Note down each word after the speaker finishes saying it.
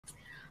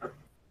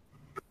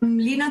I'm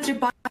Leena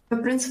Tripathi, a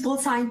principal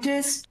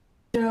scientist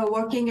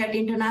working at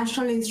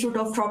International Institute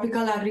of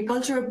Tropical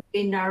Agriculture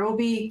in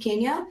Nairobi,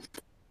 Kenya.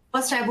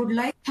 First, I would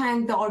like to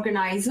thank the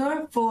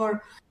organizer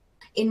for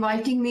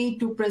inviting me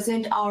to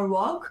present our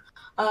work.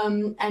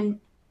 And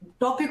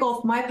topic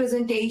of my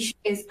presentation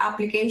is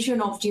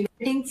application of gene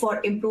editing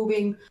for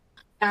improving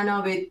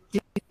banana with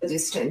disease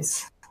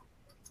resistance.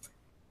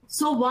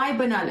 So why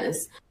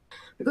bananas?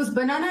 Because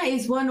banana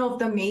is one of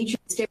the major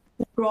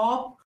staple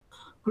crop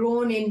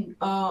grown in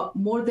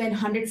more than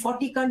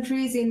 140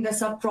 countries in the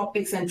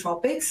subtropics and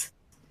tropics.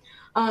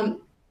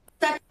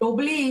 That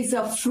globally is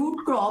a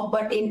fruit crop,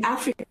 but in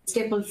Africa,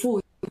 staple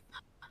food.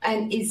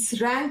 And it's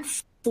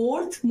ranked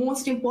 4th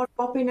most important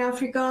crop in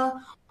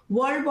Africa.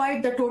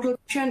 Worldwide, the total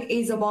production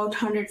is about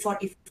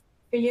 140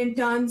 million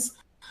tons.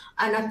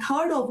 And a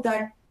third of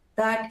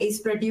that is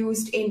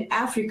produced in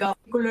Africa,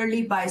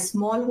 particularly by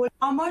smallholder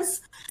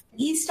farmers.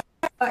 East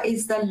Africa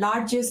is the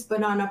largest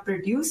banana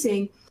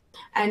producing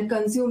and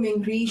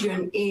consuming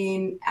region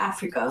in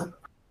Africa.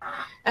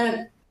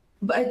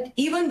 But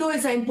even though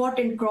it's an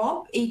important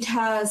crop, it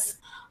has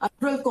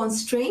several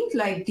constraints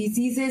like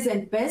diseases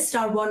and pests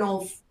are one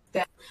of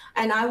them.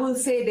 And I will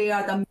say they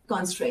are the main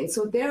constraints.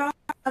 So there are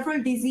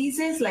several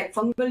diseases like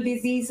fungal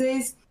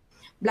diseases,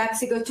 black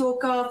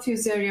sigatoka,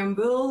 fusarium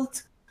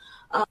wilt.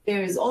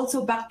 There is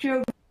also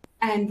bacterial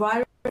and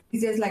viral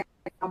diseases like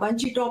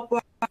bunchy top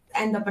virus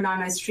and the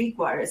banana streak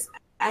virus.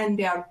 And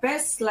there are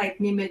pests like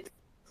nematode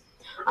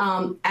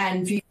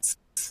and weeds.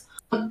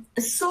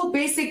 So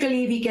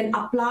basically, we can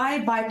apply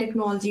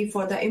biotechnology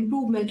for the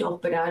improvement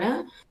of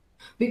banana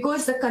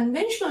because the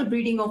conventional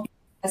breeding of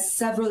has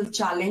several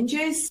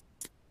challenges.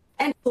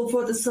 And so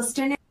for the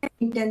sustainable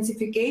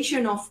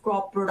intensification of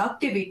crop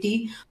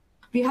productivity,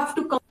 we have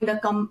to combine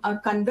the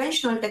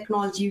conventional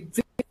technology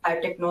with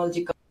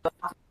biotechnological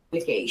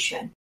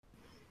application.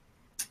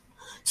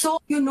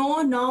 So,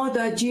 now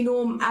the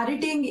genome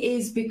editing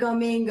is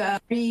becoming a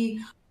very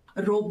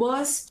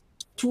robust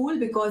tool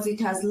because it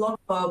has a lot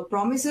of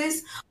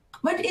promises,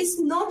 but it's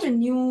not a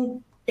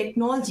new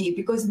technology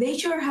because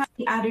nature has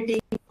been editing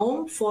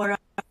genome for a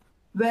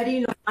very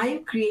long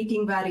time,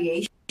 creating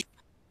variation,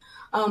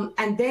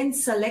 and then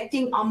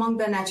selecting among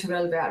the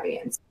natural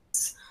variants.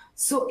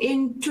 So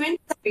in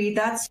 2023,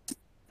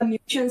 the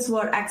mutations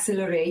were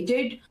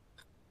accelerated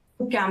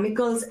through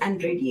chemicals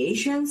and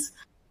radiations.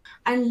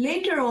 And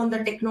later on,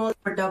 the technology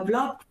were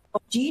developed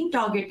of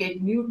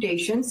gene-targeted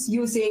mutations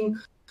using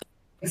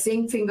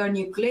zinc finger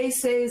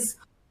nucleases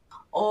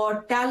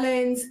or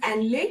talons.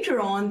 And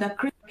later on, the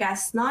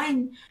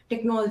CRISPR-Cas9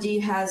 technology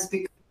has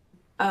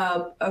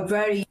become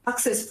very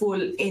successful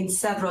in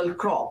several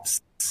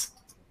crops.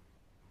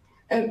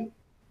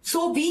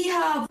 So we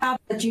have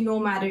the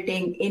genome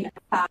editing in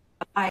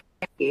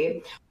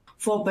IITA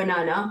for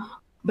banana.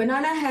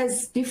 Banana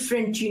has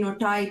different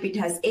genotype. It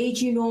has A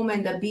genome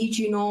and the B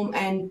genome,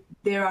 and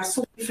there are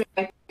so different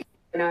types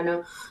of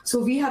banana. So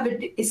we have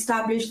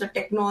established the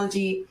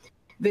technology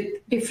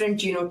with different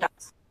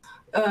genotypes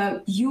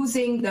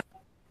using the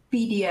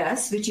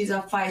PDS, which is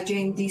a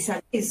 5-gene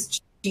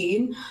decentralized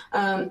gene.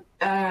 And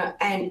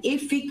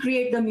if we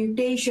create the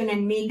mutation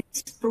and make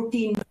this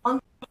protein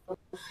functional,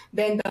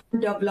 then we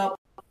develop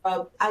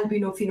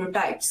albino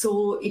phenotype.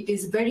 So it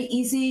is very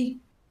easy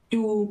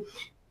to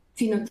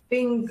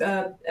phenotyping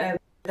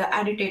the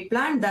edited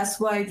plant. That's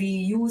why we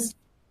use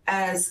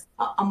as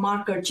a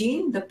marker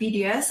gene, the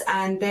PDS,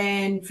 and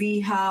then we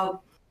have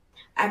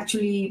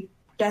actually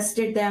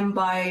tested them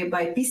by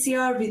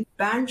PCR with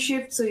band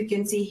shift. So you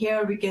can see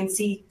here, we can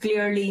see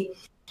clearly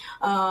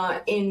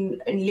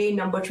in lane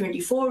number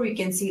 24, we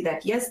can see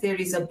that, yes, there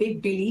is a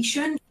big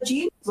deletion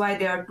gene, why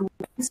there are 2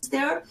 bands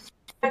there.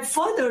 But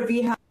further,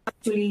 we have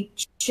actually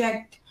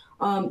checked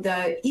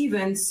the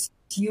events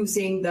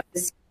using the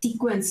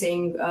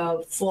sequencing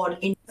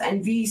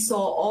and we saw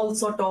all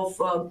sort of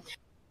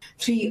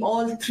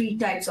all three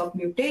types of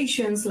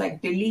mutations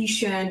like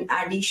deletion,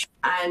 addition,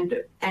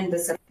 and the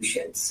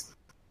substitutions.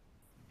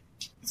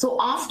 So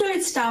after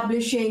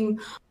establishing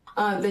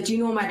the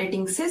genome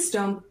editing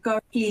system,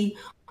 currently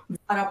we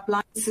are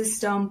applying a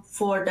system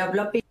for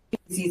developing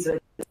disease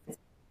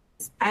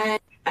resistance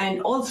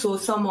and also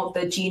some of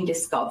the gene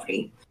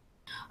discovery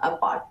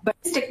part. But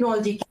this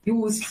technology can be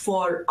used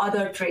for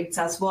other traits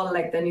as well,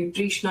 like the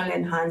nutritional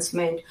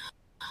enhancement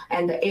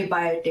and the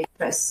abiotic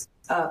stress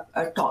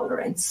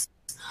tolerance.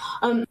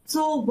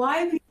 So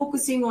why are we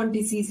focusing on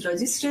disease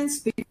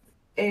resistance?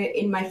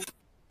 In my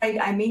slide,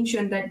 I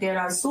mentioned that there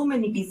are so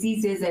many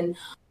diseases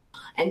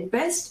and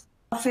pests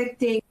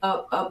affecting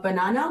a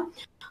banana.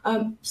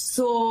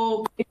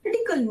 So a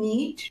critical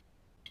need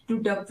to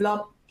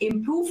develop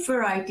improved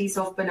varieties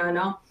of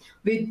banana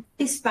with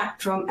a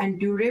spectrum and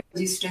durable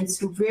resistance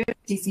to various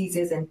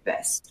diseases and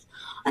pests.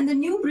 And the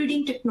new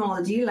breeding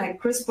technology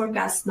like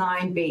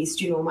CRISPR-Cas9 based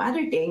genome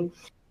editing,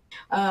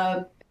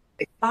 by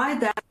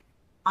that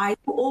either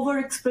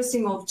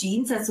overexpressing of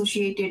genes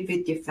associated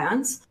with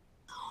defense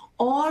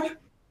or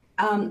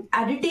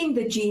editing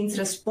the genes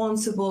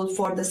responsible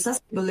for the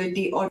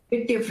susceptibility or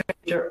predictive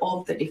regulator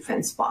of the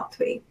defense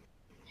pathway.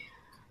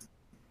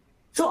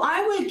 So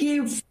I will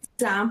give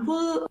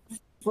example of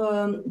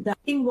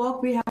the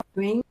work we have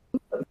doing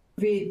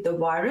with the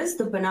virus,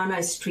 the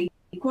banana streak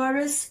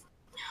virus.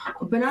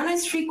 Banana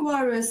streak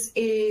virus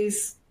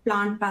is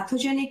plant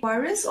pathogenic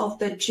virus of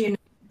the Genome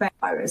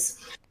virus.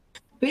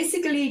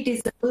 Basically, it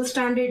is a gold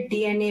standard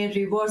DNA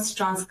reverse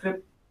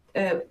transcription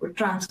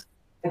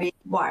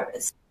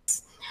virus.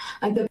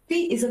 And the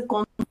P is a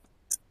common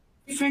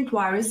different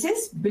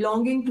viruses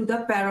belonging to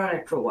the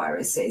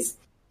pararetroviruses,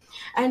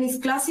 and is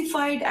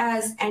classified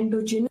as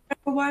endogenous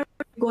retrovirus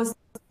because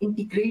it's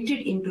integrated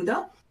into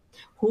the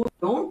host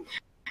genome.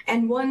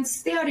 And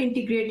once they are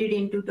integrated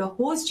into the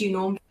host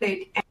genome,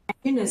 they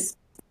endogenous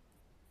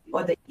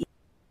or the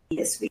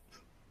BSV.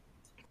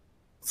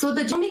 So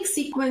the genomic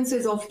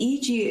sequences of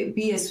each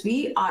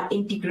BSV are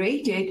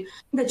integrated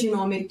in the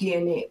genomic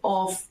DNA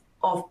of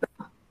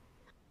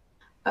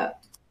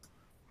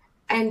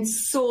and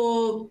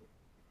so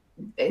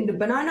in the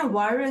banana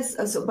virus,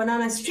 so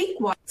banana streak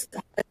virus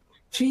has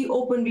 3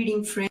 open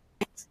reading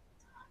frames.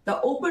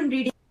 The open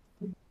reading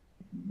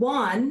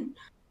 1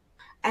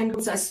 and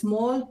a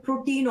small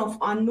protein of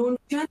unknown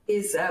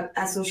is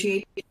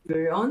associated with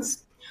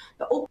virions.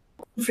 The open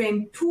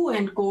frame 2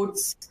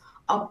 encodes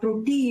a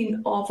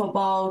protein of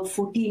about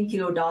 14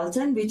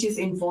 kilodalton, which is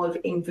involved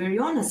in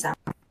virion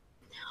assembly.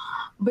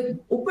 But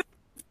open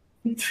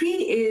 3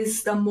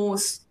 is the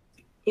most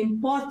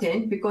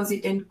important because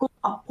it encodes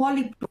a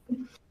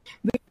polyprotein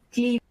which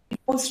cleaves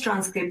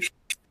post-transcription,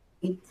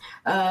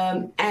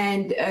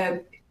 and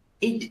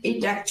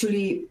it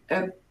actually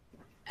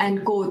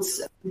encodes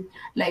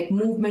like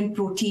movement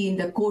protein,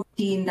 the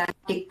protein, the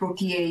lactic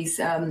protease,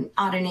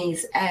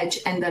 RNase, H,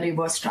 and the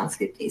reverse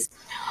transcriptase.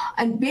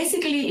 And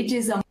basically, it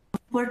is a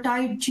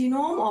multi-type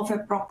genome of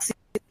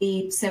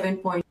approximately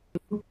 7.2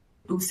 to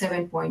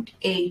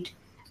 7.8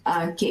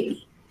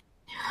 kb.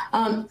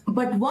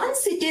 But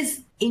once it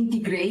is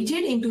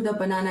integrated into the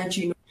banana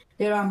genome,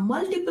 there are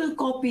multiple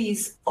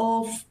copies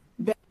of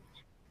the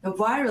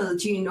viral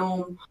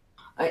genome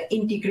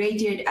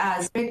integrated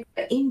as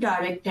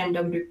indirect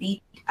tandem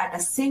repeat at a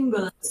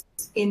single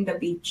in the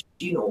B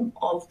genome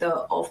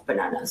of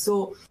banana.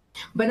 So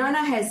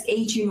banana has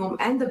A genome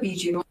and the B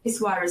genome. This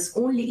virus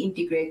only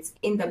integrates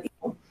in the B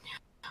genome.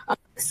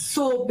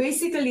 So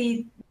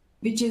basically,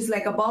 which is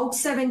like about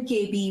 7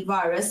 kb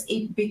virus,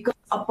 it becomes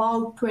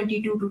about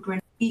 22 to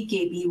 23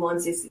 kb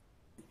once it's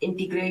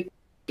integrated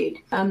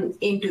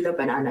into the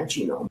banana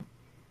genome.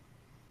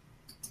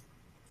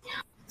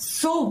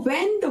 So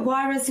when the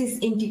virus is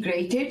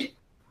integrated,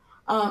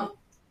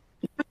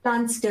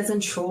 plants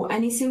doesn't show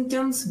any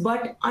symptoms,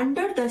 but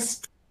under the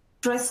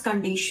stress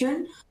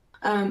condition,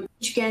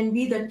 which can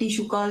be the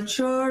tissue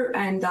culture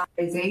and the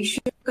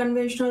hybridization,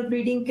 conventional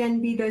breeding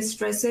can be the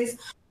stresses,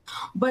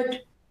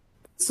 but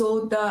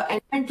so the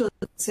environmental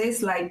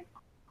stresses like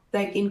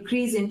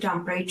increase in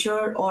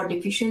temperature or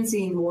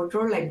deficiency in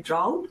water, like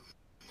drought,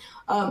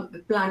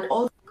 plant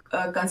also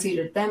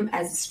consider them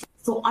as stress.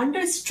 So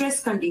under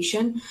stress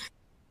condition,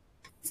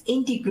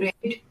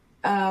 integrated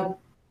a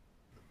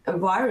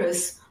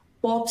virus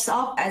pops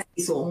up as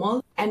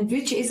isomal, and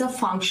which is a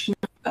functional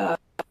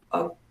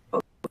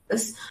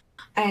virus,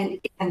 and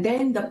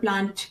then the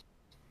plant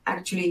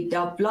actually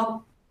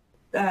develop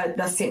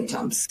the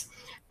symptoms.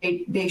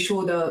 They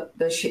show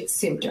the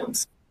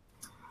symptoms.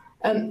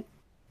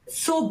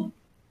 So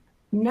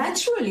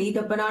naturally,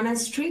 the banana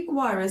streak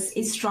virus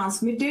is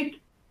transmitted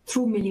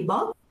through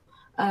millibug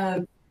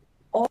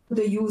or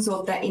the use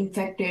of the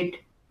infected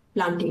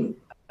planting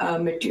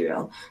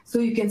material. So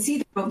you can see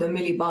the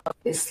millibug on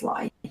this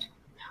slide.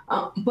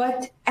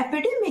 But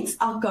epidemics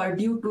occur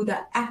due to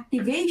the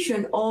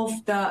activation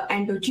of the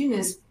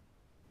endogenous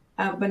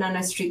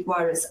banana streak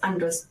virus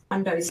under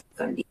its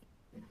condition.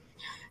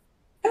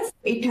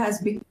 It has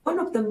become one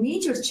of the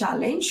major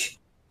challenge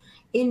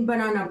in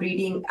banana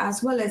breeding,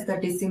 as well as the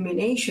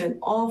dissemination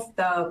of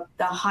the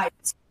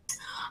hybrids.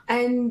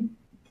 And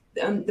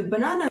the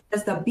banana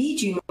as the B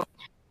genome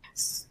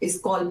is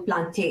called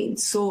plantain.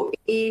 So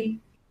A,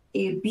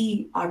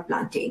 B are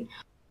plantain.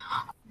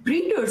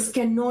 Breeders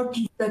cannot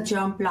use the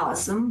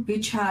germplasm,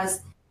 which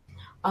has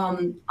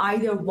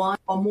either one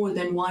or more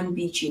than one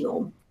B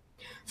genome.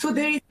 So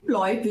there is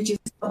diploid, which is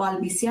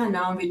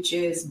balbiciana, which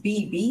is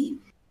BB,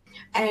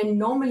 and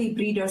normally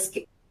breeders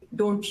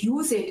don't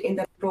use it in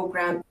the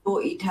program, so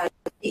it has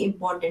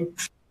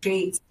important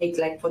traits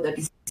like for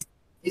the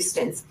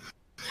distance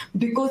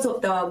because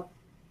of the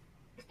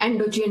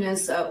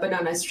endogenous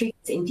banana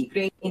streaks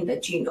integrate in the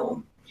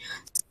genome.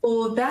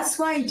 So that's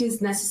why it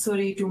is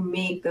necessary to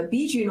make the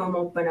B genome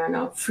of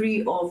banana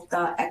free of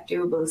the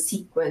activable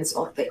sequence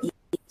of the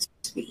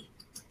EBSV.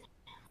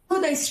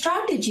 So the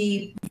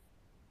strategy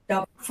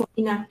for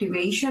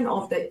inactivation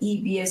of the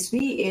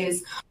EBSV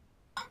is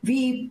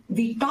we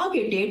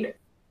targeted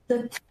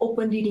the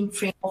open reading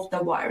frame of the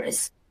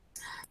virus.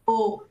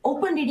 So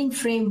open reading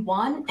frame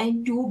 1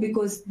 and 2,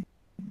 because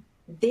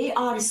they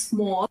are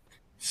small,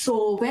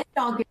 so when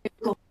targeted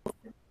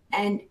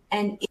and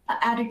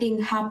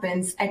editing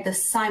happens at the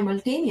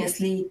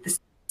simultaneously the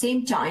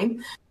same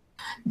time,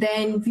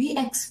 then we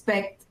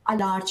expect a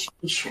large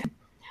lesion.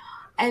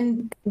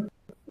 And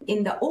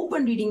in the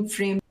open reading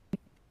frame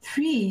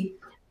 3,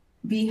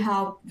 we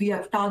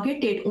have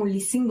targeted only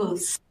single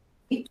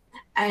site,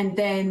 and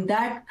then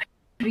that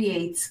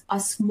creates a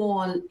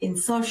small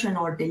insertion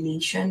or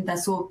deletion.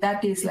 So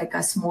that is like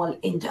a small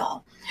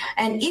indel.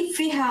 And if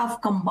we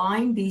have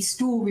combined these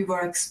two, we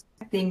were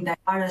expecting that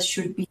virus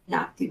should be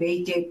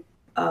inactivated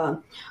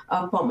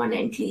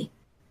permanently.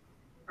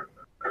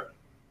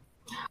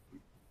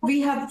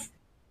 We have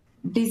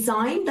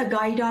designed the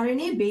guide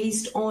RNA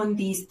based on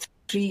these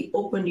 3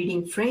 open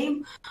reading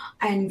frame,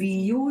 and we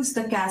use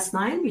the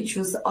Cas9, which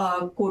was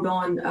a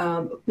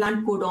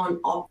plant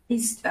codon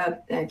optimized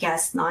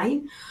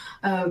Cas9.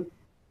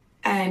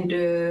 And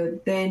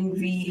then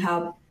we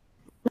have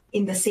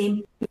in the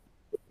same,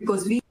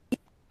 because we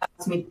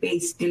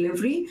plasmid-based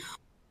delivery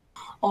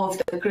of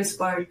the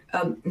CRISPR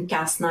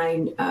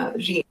Cas9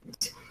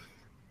 reagent.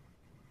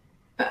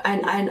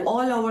 And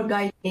all our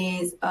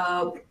guidelines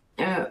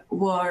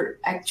were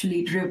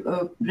actually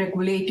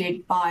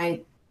regulated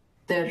by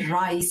the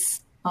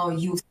rice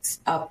use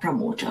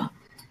promoter.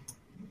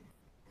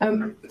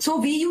 So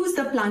we use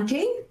the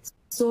plantain.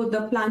 So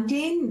the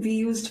plantain we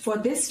used for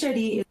this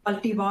study is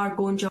cultivar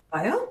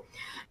Gonjavaya,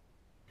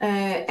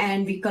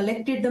 and we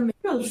collected the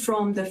material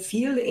from the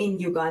field in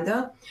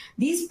Uganda.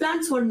 These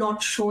plants were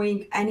not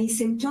showing any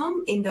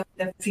symptom in the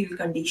field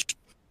condition,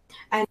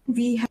 and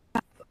we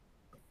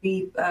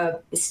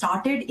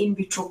started in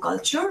vitro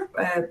culture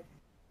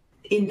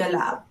in the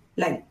lab,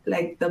 like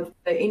the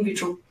in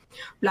vitro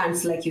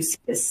plants, like you see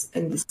this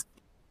in this.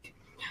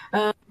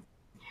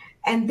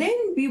 And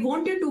then we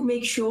wanted to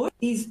make sure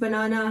this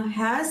banana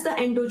has the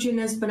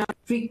endogenous banana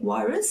streak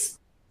virus,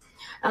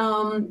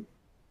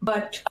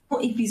 but no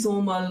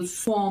episomal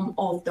form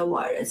of the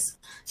virus.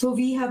 So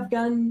we have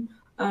done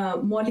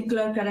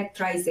molecular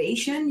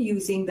characterization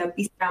using the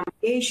PCR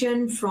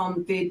mutation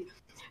with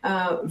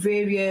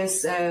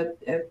various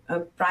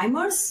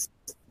primers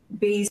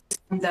based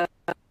on the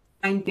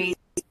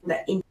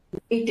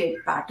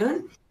integrated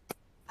pattern.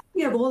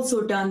 We have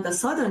also done the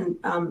southern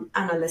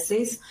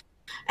analysis,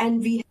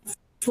 and we have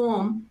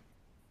formed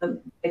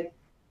it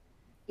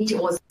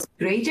was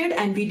integrated,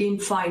 and we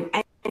didn't find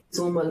any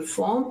episomal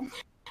form,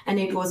 and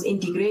it was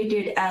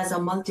integrated as a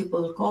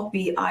multiple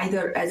copy,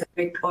 either as a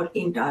direct or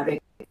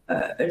indirect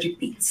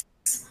repeats.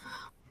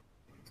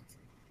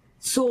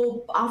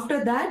 So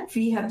after that,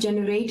 we have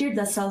generated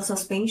the cell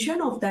suspension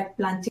of that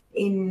plantain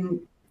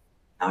in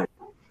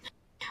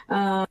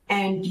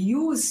and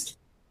used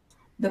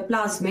the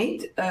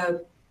plasmid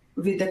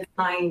with the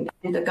kind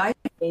and the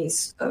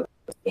guidance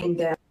in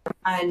them,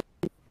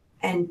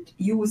 and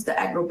use the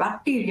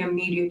agrobacterium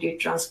mediated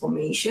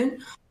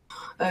transformation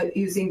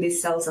using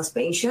this cell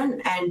suspension,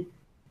 and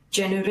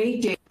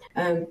generated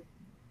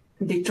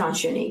the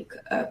transgenic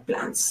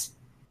plants.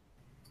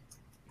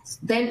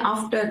 Then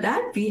after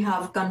that, we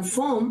have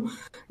confirmed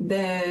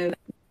the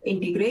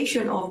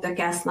integration of the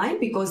Cas9,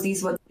 because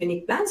these were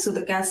genic plants, so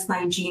the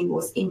Cas9 gene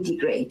was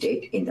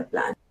integrated in the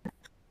plant.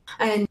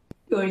 And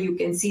here you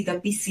can see the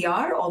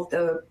PCR of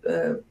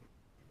the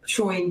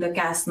showing the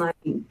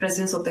Cas9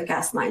 presence of the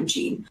Cas9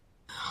 gene,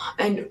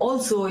 and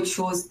also it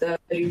shows the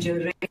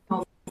regeneration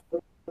of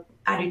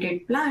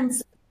edited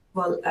plants as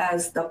well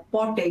as the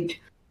potted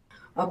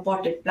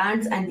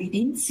plants, and we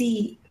didn't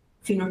see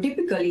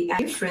phenotypically a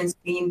difference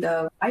between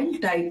the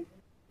wild type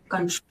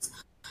controls,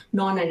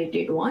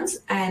 non-edited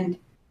ones, and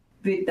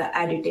with the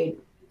edited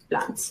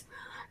plants.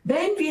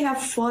 Then we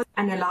have further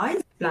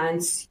analyzed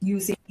plants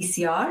using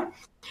PCR.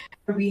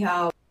 We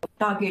have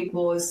target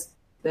was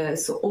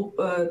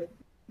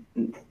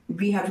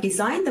we have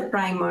designed the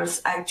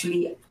primers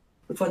actually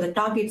for the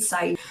target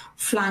site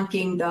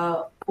flanking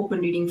the open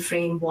reading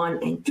frame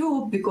 1 and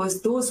 2,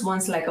 because those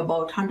ones like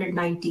about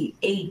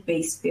 198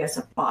 base pairs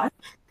apart.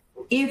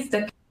 If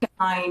the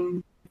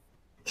Cas9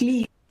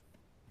 cleave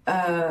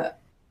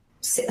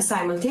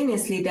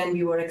simultaneously, then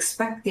we were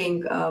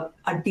expecting a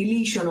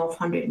deletion of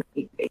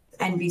 198 base,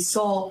 and we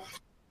saw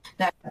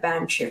that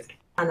band shift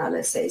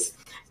analysis.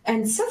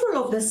 And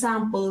several of the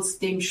samples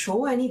didn't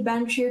show any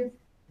band shift.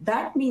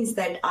 That means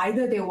that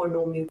either there were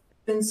no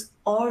mutations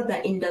or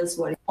the indels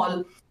were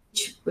all,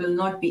 which will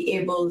not be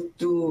able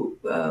to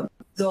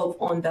observe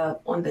on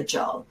the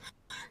gel.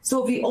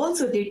 So we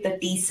also did the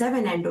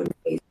T7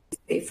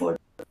 endonuclease for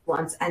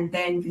ones, and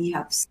then we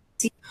have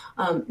seen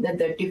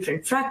the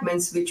different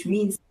fragments, which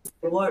means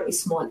there were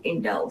small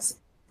indels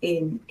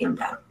in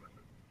them.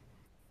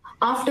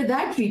 After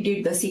that, we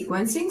did the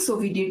sequencing. So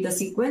we did the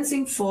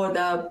sequencing for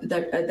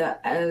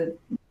the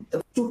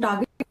two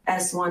targets,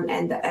 S1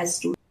 and the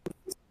S2.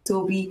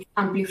 So we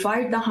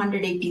amplified the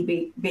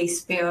 180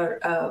 base pair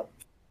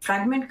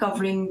fragment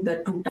covering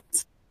the two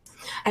types,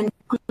 and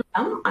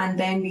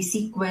then we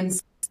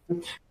sequenced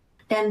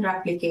 10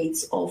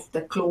 replicates of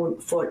the clone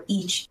for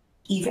each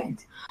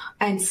event.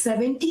 And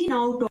 17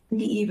 out of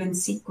 20 event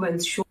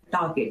sequence showed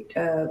target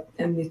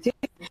mutation.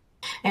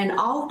 And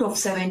out of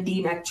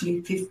 17,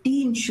 actually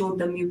 15 showed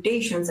the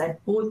mutations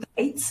at both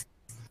sites.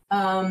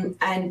 Then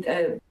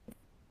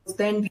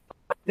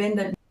when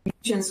the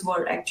mutations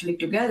were actually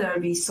together,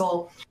 we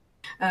saw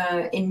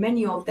In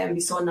many of them, we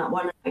saw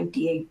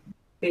 198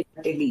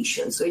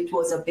 deletion. So it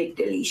was a big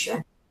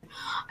deletion.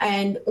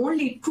 And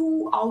only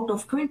 2 out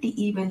of 20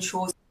 even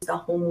shows the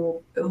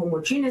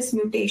homogeneous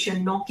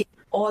mutation, knocking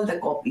all the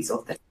copies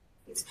of the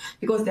targets,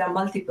 because there are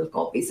multiple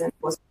copies, and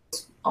was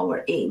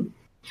our aim.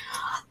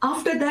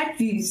 After that,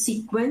 we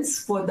sequence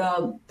for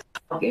the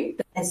target,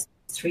 the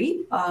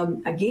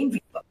S3. Again,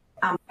 we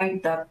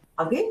amplified the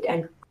target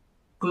and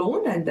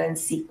cloned and then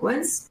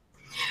sequence.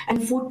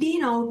 And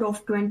 14 out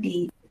of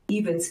 20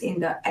 events in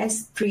the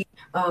S3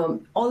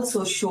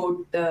 also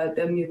showed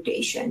the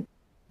mutation.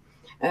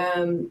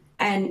 And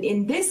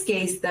in this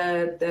case,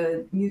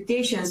 the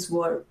mutations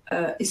were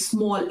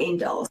small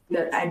indels,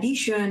 the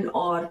addition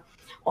or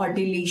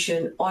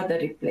deletion or the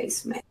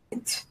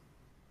replacement.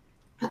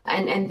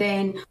 And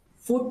then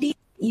 14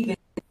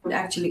 events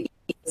actually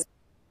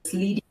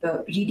leading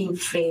a reading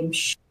frame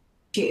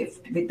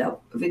shift with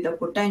the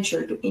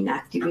potential to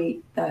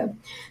inactivate the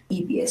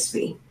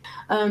EBSV.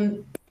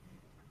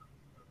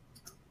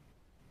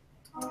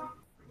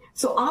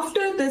 So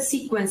after the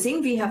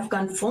sequencing, we have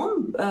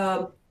confirmed,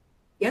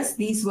 yes,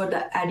 these were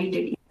the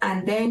edited,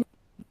 and then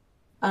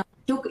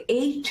took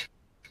 8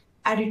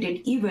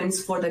 edited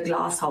events for the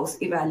glasshouse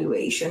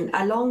evaluation,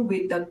 along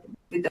with the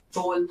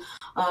control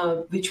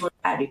which were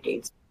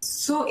edited.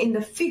 So in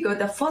the figure,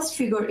 the first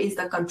figure is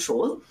the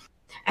control,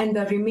 and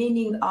the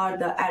remaining are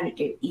the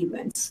edited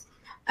events.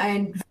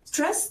 And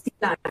stress the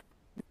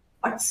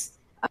plants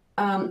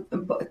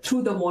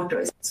through the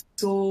water.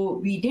 So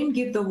we didn't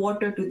give the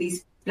water to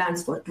these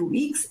plants for 2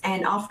 weeks,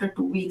 and after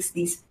 2 weeks,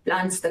 these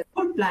plants, the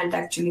whole plant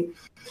actually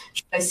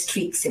showed a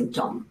streak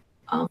symptom.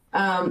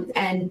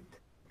 And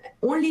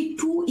only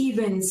 2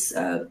 events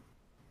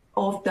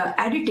of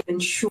the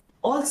edited show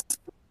also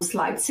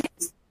slide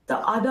 6. The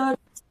other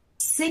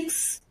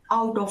 6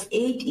 out of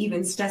 8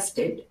 events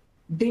tested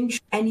didn't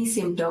show any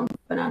symptom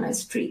of banana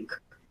streak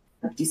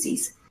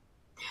disease.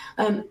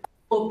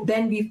 So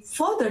then we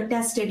further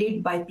tested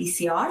it by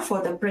PCR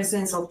for the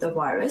presence of the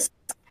virus,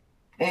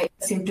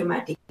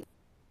 symptomatic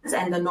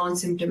and the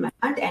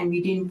non-symptomatic, and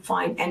we didn't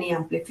find any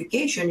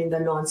amplification in the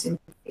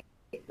non-symptomatic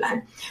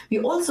plant. We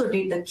also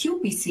did the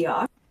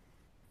qPCR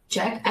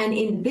check, and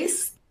in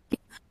this,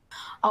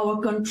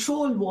 our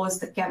control was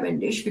the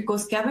Cavendish,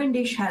 because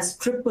Cavendish has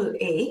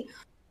AAA.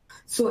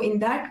 So in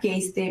that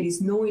case, there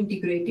is no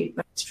integrated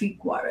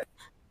streak virus.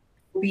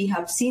 We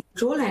have seen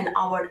control, and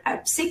our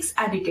 6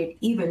 edited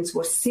events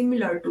were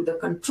similar to the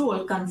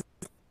control, confirming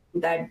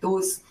that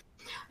those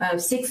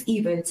 6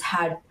 events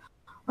had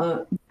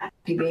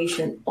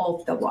activation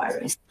of the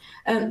virus.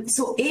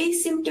 So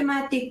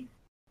asymptomatic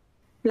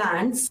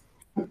plants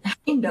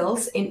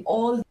handles in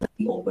all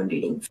the open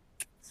reading.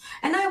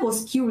 And I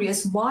was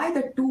curious why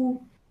the 2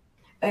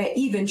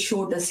 events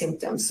showed the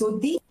symptoms. So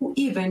these 2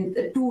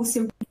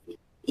 symptomatic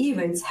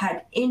events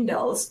had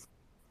indels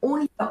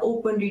only the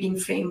open reading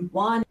frame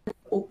 1,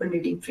 open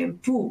reading frame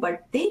 2,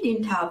 but they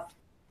didn't have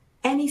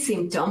any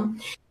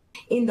symptom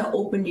in the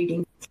open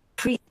reading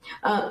 3,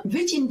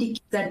 which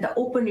indicates that the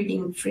open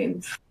reading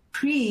frame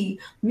 3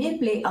 may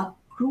play a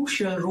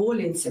crucial role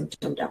in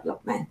symptom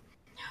development.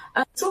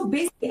 So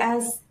basically,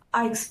 as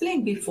I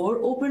explained before,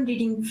 open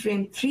reading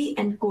frame 3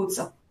 encodes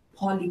a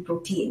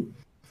polyprotein,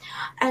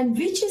 and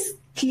which is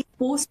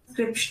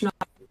post-transcriptional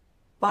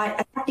by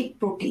hepatic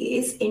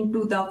protease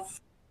into the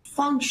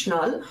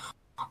functional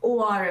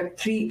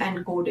ORF3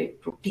 encoded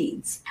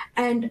proteins.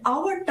 And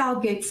our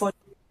target for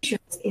is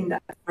in the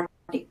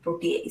hepatic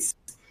protease.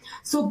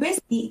 So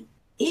basically,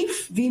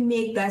 if we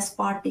make the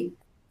aspartic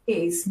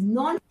protease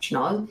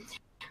non-functional,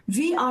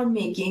 we are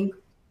making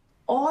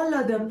all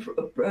other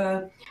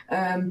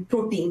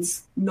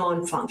proteins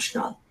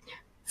non-functional.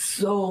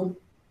 So,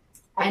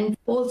 and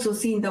also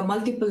seeing the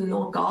multiple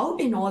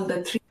knockout in all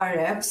the 3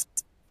 RFs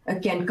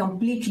can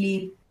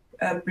completely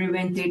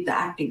prevent the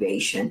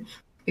activation,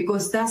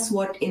 because that's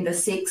what in the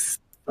 6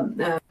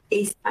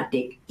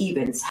 asymptomatic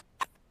events.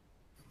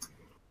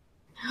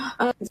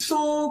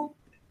 So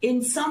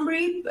in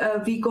summary,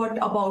 we got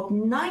about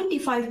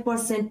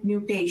 95%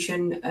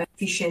 mutation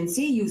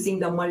efficiency using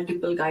the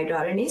multiple guide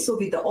RNAs. So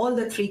with all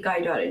the 3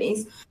 guide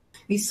RNAs,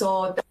 we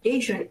saw the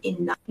mutation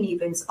in 9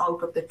 events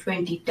out of the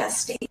 20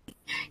 testing.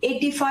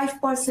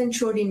 85%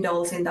 showed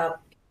indels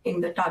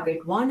in the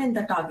target 1 and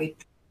the target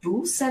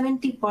 2.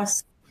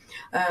 70%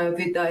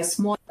 with the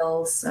small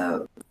cells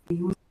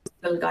using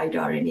guide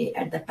RNA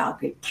at the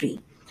target 3.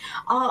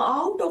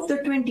 Out of the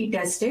 20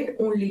 tested,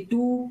 only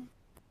 2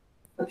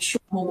 show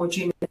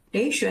homogeneous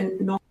mutation,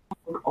 not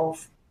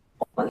of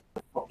all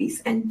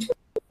copies, and 2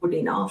 good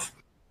enough.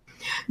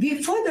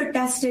 We further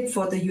tested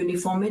for the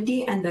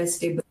uniformity and the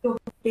stability of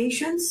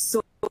mutations.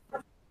 So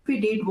what we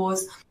did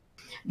was,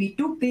 we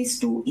took these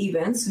 2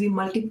 events, we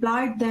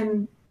multiplied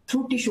them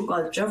through tissue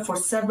culture for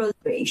several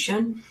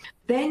durations.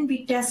 Then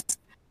we test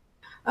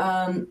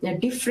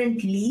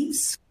different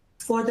leaves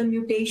for the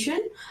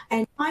mutation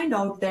and find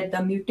out that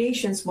the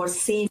mutations were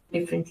same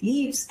in different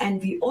leaves.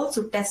 And we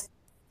also test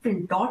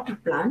different daughter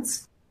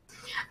plants,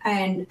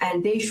 and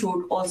they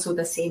showed also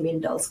the same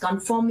indels,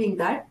 confirming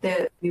that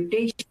the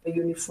mutation were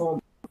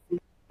uniform.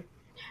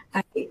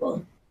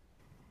 table.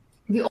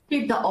 We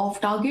did the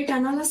off-target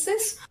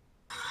analysis.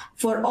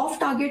 For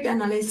off-target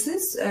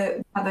analysis,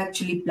 we have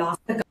actually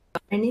blasted the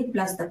RNA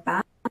plus the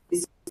PAM,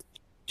 this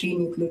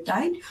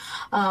nucleotide,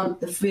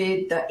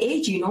 with the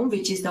A genome,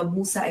 which is the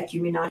Musa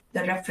acuminata,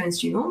 the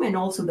reference genome, and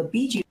also the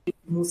B genome,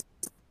 Musa.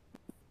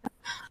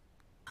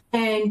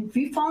 And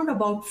we found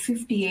about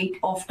 58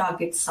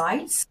 off-target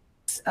sites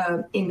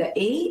in the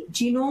A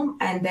genome,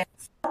 and then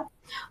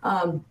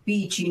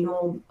B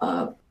genome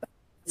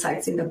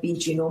sites in the B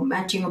genome,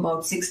 matching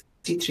about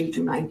 63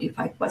 to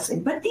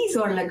 95%. But these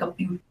are like a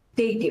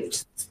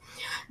putative.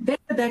 Then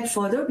that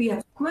further, we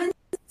have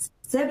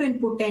 7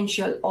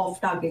 potential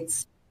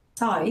off-target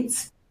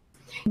sites,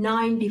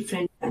 9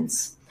 different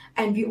ones.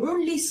 And we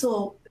only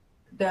saw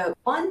the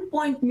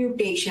 1-point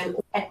mutation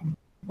at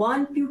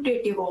one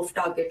putative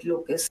off-target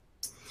locus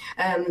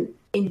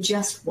in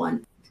just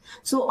one.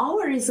 So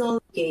our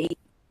result gave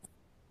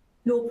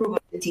low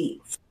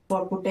probability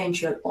for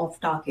potential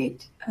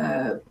off-target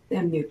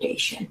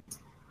mutation.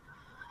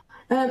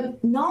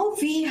 Now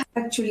we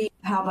actually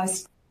have a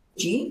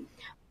strategy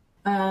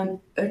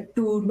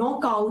to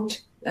knock out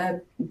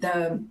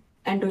the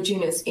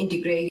endogenous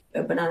integrate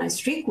banana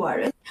streak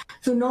virus.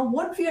 So now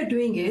what we are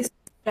doing is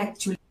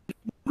actually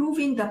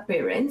improving the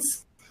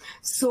parents.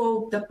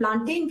 So the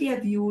plantain we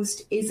have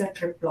used is a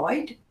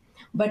triploid,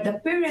 but the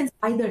parents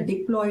either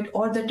diploid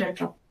or the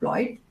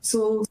tetraploid.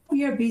 So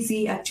we are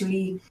busy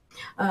actually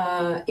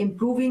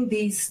improving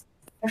these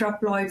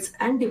tetraploids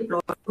and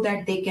diploids so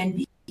that they can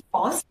be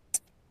crossed.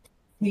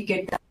 We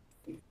get that,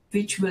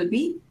 which will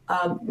be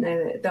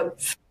the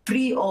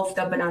free of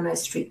the banana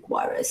streak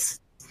virus.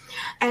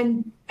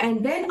 And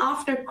then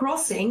after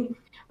crossing,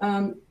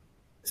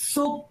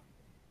 so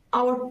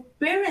our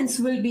parents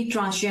will be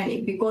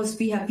transgenic because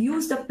we have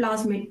used the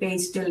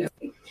plasmid-based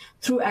delivery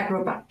through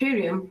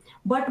agrobacterium.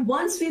 But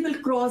once we will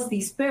cross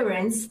these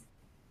parents,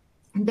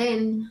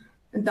 then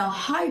the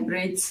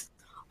hybrids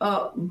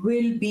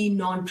will be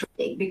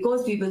non-transgenic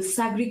because we will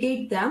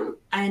segregate them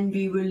and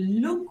we will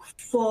look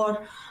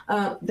for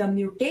the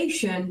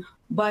mutation,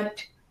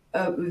 but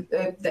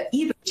the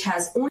E which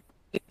has only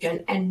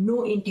mutation and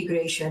no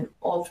integration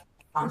of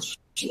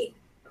transgene.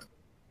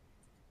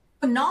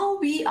 So now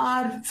we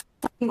are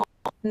focusing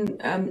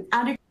on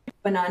additive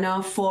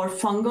banana for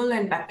fungal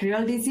and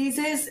bacterial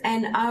diseases,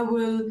 and I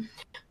will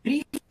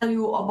briefly tell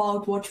you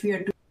about what we are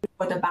doing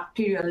for the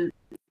bacterial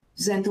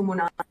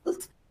Xanthomonas.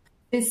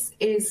 This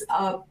is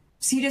a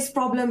serious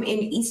problem in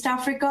East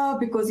Africa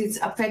because it's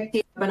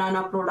affecting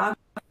banana production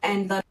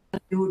and the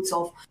livelihoods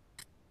of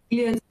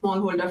millions of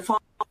smallholder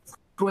farmers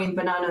growing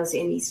bananas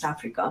in East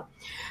Africa.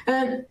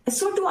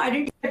 So to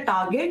identify a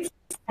target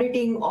for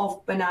editing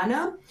of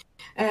banana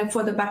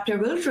for the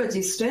bacterial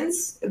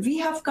resistance, we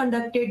have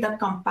conducted the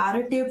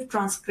comparative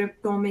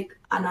transcriptomic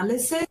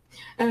analysis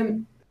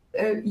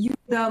using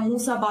the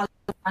Musa bal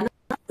banana,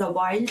 the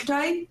wild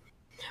type,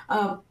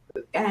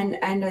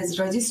 and is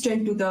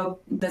resistant to the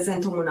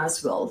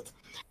Xanthomonas wilt.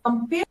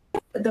 Compare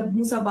the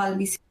Musa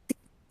balbi,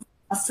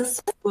 a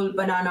successful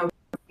banana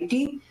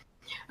variety,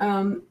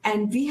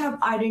 and we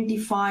have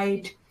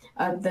identified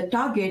the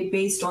target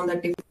based on the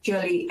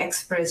differentially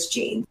expressed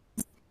gene.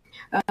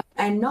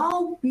 And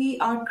now we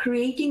are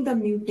creating the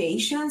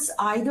mutations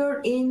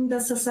either in the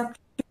susceptible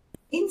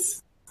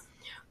genes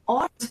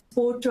or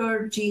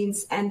supporter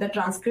genes, and the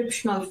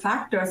transcriptional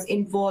factors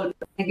involved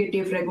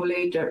negative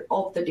regulator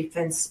of the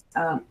defense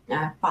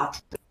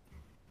pathway.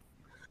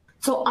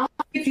 So I'll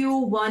give you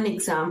one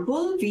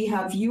example. We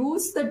have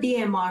used the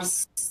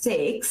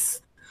DMR6,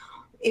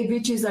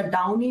 which is a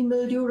downy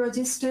mildew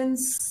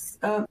resistance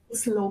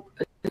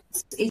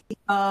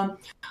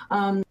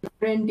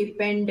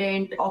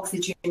dependent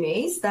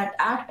oxygenase that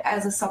act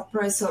as a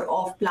suppressor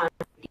of plant.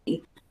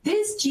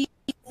 This gene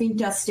has been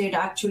tested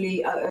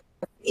actually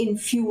in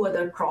few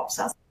other crops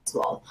as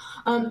well.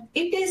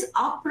 It is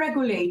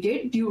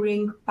upregulated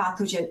during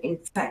pathogen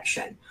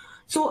infection.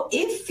 So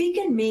if we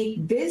can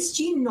make this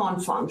gene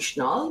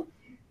non-functional,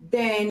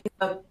 then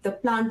the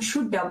plant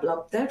should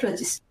develop the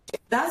resistance.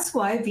 That's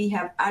why we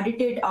have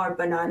edited our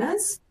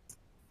bananas.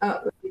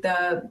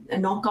 The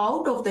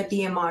knockout of the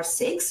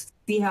DMR6,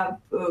 we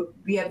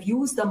have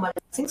used the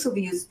multiplexing, so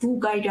we use 2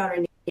 guide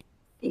RNA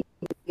in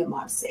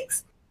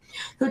DMR6.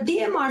 So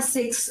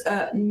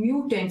DMR6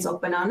 mutants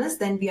of bananas,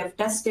 then we have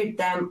tested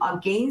them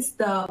against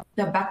the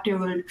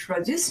bacterial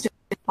resistance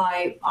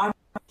by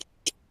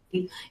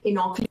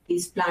inoculate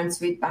these plants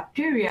with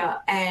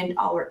bacteria, and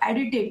our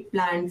edited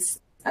plants,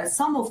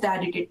 some of the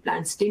edited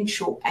plants didn't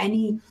show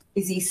any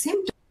disease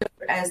symptoms,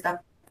 as the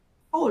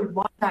old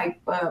one type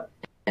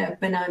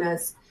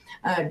bananas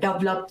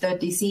developed the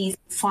disease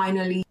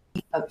finally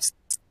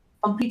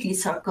completely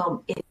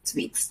succumb in 6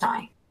 weeks'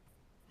 time.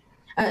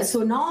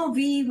 So now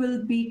we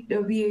will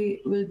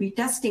be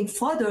testing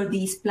further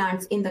these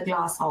plants in the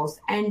glass house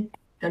and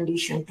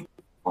condition to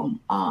form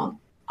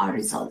our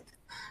result.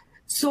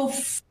 So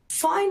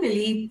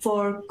finally,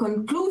 for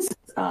conclusions,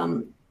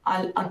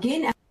 I'll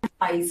again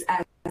emphasize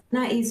as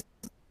banana is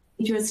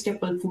major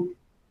staple food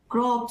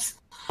crops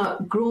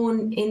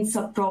grown in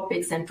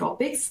subtropics and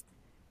tropics.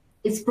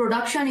 its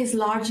production is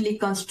largely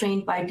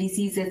constrained by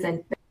diseases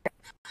and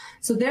pests.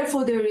 So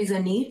therefore, there is a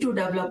need to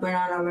develop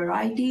banana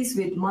varieties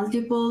with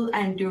multiple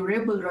and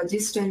durable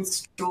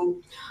resistance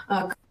to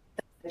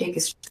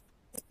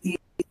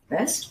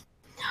pests.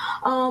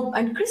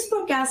 And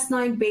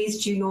CRISPR-Cas9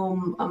 based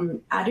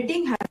genome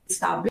editing has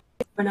established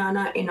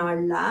banana in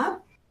our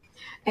lab,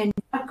 and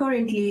we are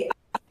currently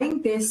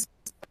applying this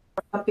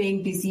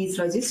developing disease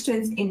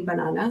resistance in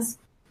bananas,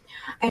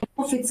 and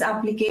of its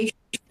application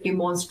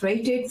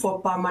demonstrated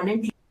for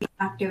permanently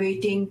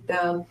activating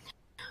the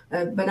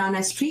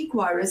banana streak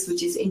virus,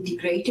 which is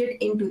integrated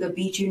into the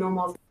B genome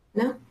of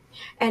banana.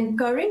 And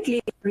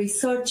currently,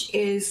 research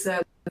is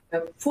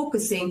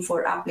focusing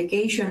for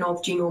application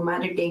of genome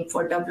editing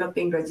for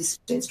developing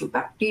resistance to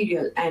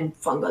bacterial and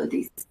fungal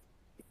disease.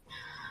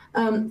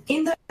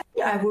 In the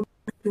end, I would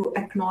like to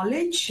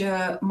acknowledge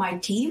my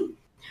team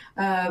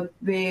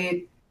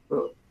with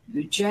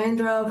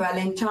Jendra,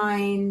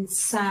 Valentine,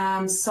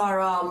 Sam,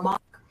 Sarah,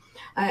 Mark,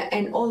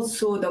 and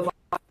also the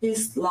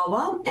biologist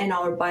Lava and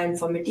our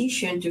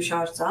bioinformatician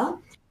Tushar Shah.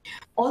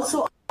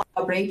 Also, a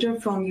collaborator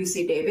from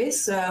UC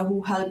Davis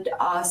who helped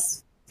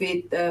us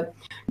with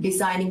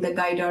designing the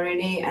guide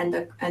RNA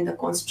and the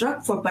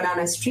construct for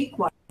banana streak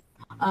virus,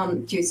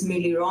 which is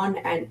Millie Ron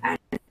and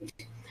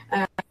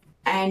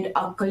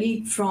a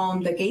colleague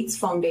from the Gates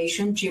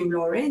Foundation, Jim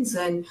Lawrence,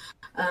 and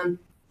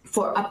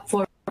for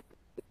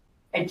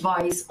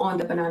advice on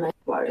the banana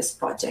virus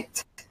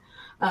project.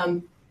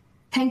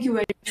 Thank you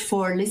very much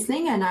for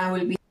listening, and I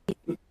will be happy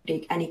to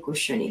take any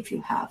question if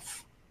you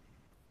have.